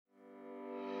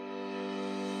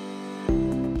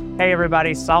Hey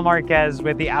everybody, Sal Marquez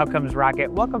with the Outcomes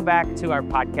Rocket. Welcome back to our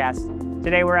podcast.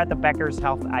 Today we're at the Becker's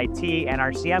Health IT and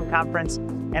RCM conference,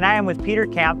 and I am with Peter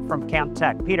Camp from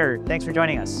CampTek. Peter, thanks for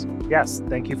joining us. Yes,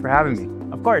 thank you for having me.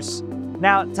 Of course.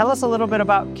 Now, tell us a little bit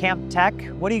about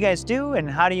CampTek. What do you guys do, and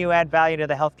how do you add value to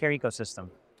the healthcare ecosystem?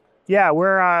 Yeah,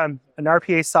 we're an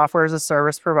RPA software as a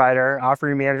service provider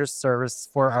offering managed service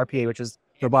for RPA, which is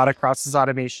robotic process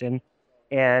automation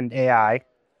and AI.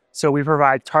 So we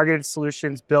provide targeted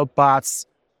solutions, build bots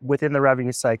within the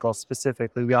revenue cycle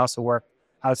specifically. We also work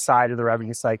outside of the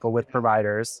revenue cycle with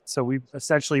providers. So we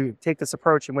essentially take this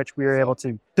approach in which we are able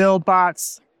to build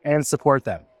bots and support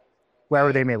them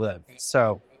wherever they may live.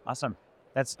 So awesome.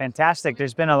 That's fantastic.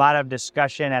 There's been a lot of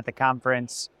discussion at the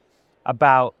conference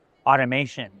about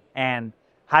automation and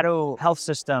how do health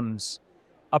systems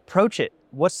approach it?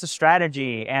 What's the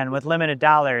strategy? And with limited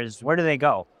dollars, where do they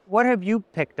go? What have you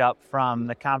picked up from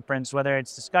the conference, whether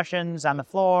it's discussions on the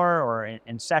floor or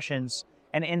in sessions,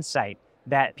 and insight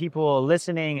that people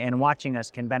listening and watching us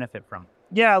can benefit from?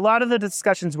 yeah, a lot of the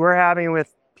discussions we're having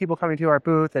with people coming to our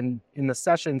booth and in the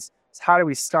sessions is how do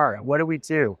we start? What do we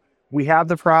do? We have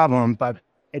the problem, but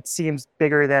it seems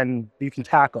bigger than you can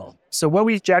tackle. So what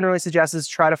we generally suggest is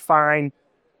try to find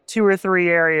 2 or 3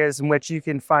 areas in which you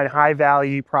can find high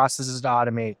value processes to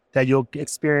automate that you'll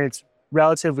experience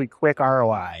relatively quick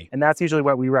ROI. And that's usually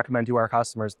what we recommend to our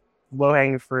customers, low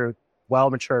hanging fruit,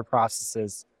 well-matured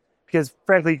processes, because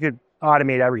frankly, you could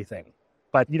automate everything,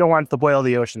 but you don't want the boil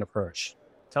the ocean approach.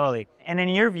 Totally. And in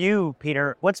your view,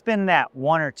 Peter, what's been that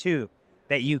 1 or 2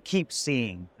 that you keep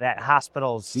seeing that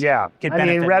hospitals could benefit? I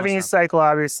mean, revenue most from? cycle,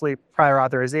 obviously, prior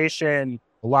authorization,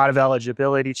 a lot of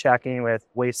eligibility checking with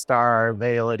Waystar,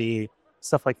 Validity,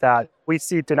 stuff like that. We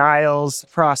see denials,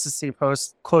 processing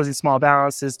post-closing small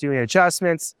balances, doing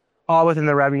adjustments, all within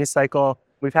the revenue cycle.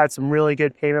 We've had some really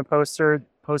good payment posting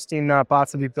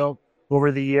bots that we've built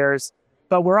over the years.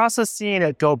 But we're also seeing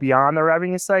it go beyond the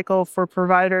revenue cycle for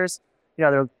providers. You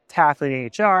know, they're tackling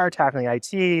HR, tackling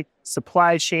IT,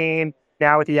 supply chain.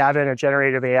 Now with the advent of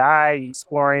generative AI,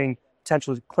 exploring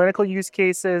potential clinical use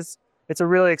cases. It's a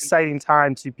really exciting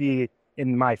time to be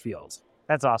in my field.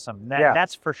 That's awesome.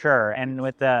 That's for sure. And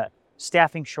with the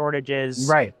staffing shortages,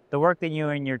 Right. the work that you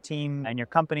and your team and your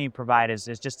company provide is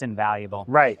just invaluable.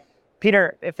 Right.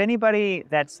 Peter, if anybody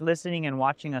that's listening and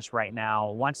watching us right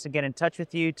now wants to get in touch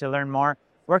with you to learn more,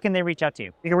 where can they reach out to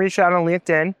you? You can reach out on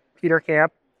LinkedIn, Peter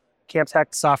Camp,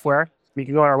 CampTek Software. You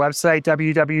can go on our website,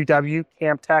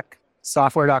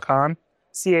 www.campteksoftware.com,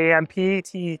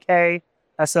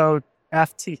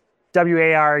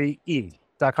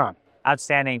 CampTeksoftware.com.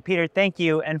 Outstanding. Peter, thank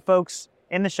you. And folks,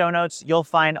 in the show notes, you'll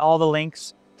find all the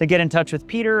links to get in touch with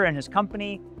Peter and his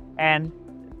company, and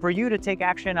for you to take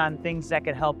action on things that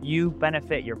could help you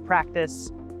benefit your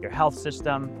practice, your health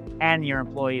system, and your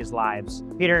employees' lives.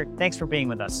 Peter, thanks for being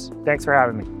with us. Thanks for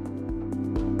having me.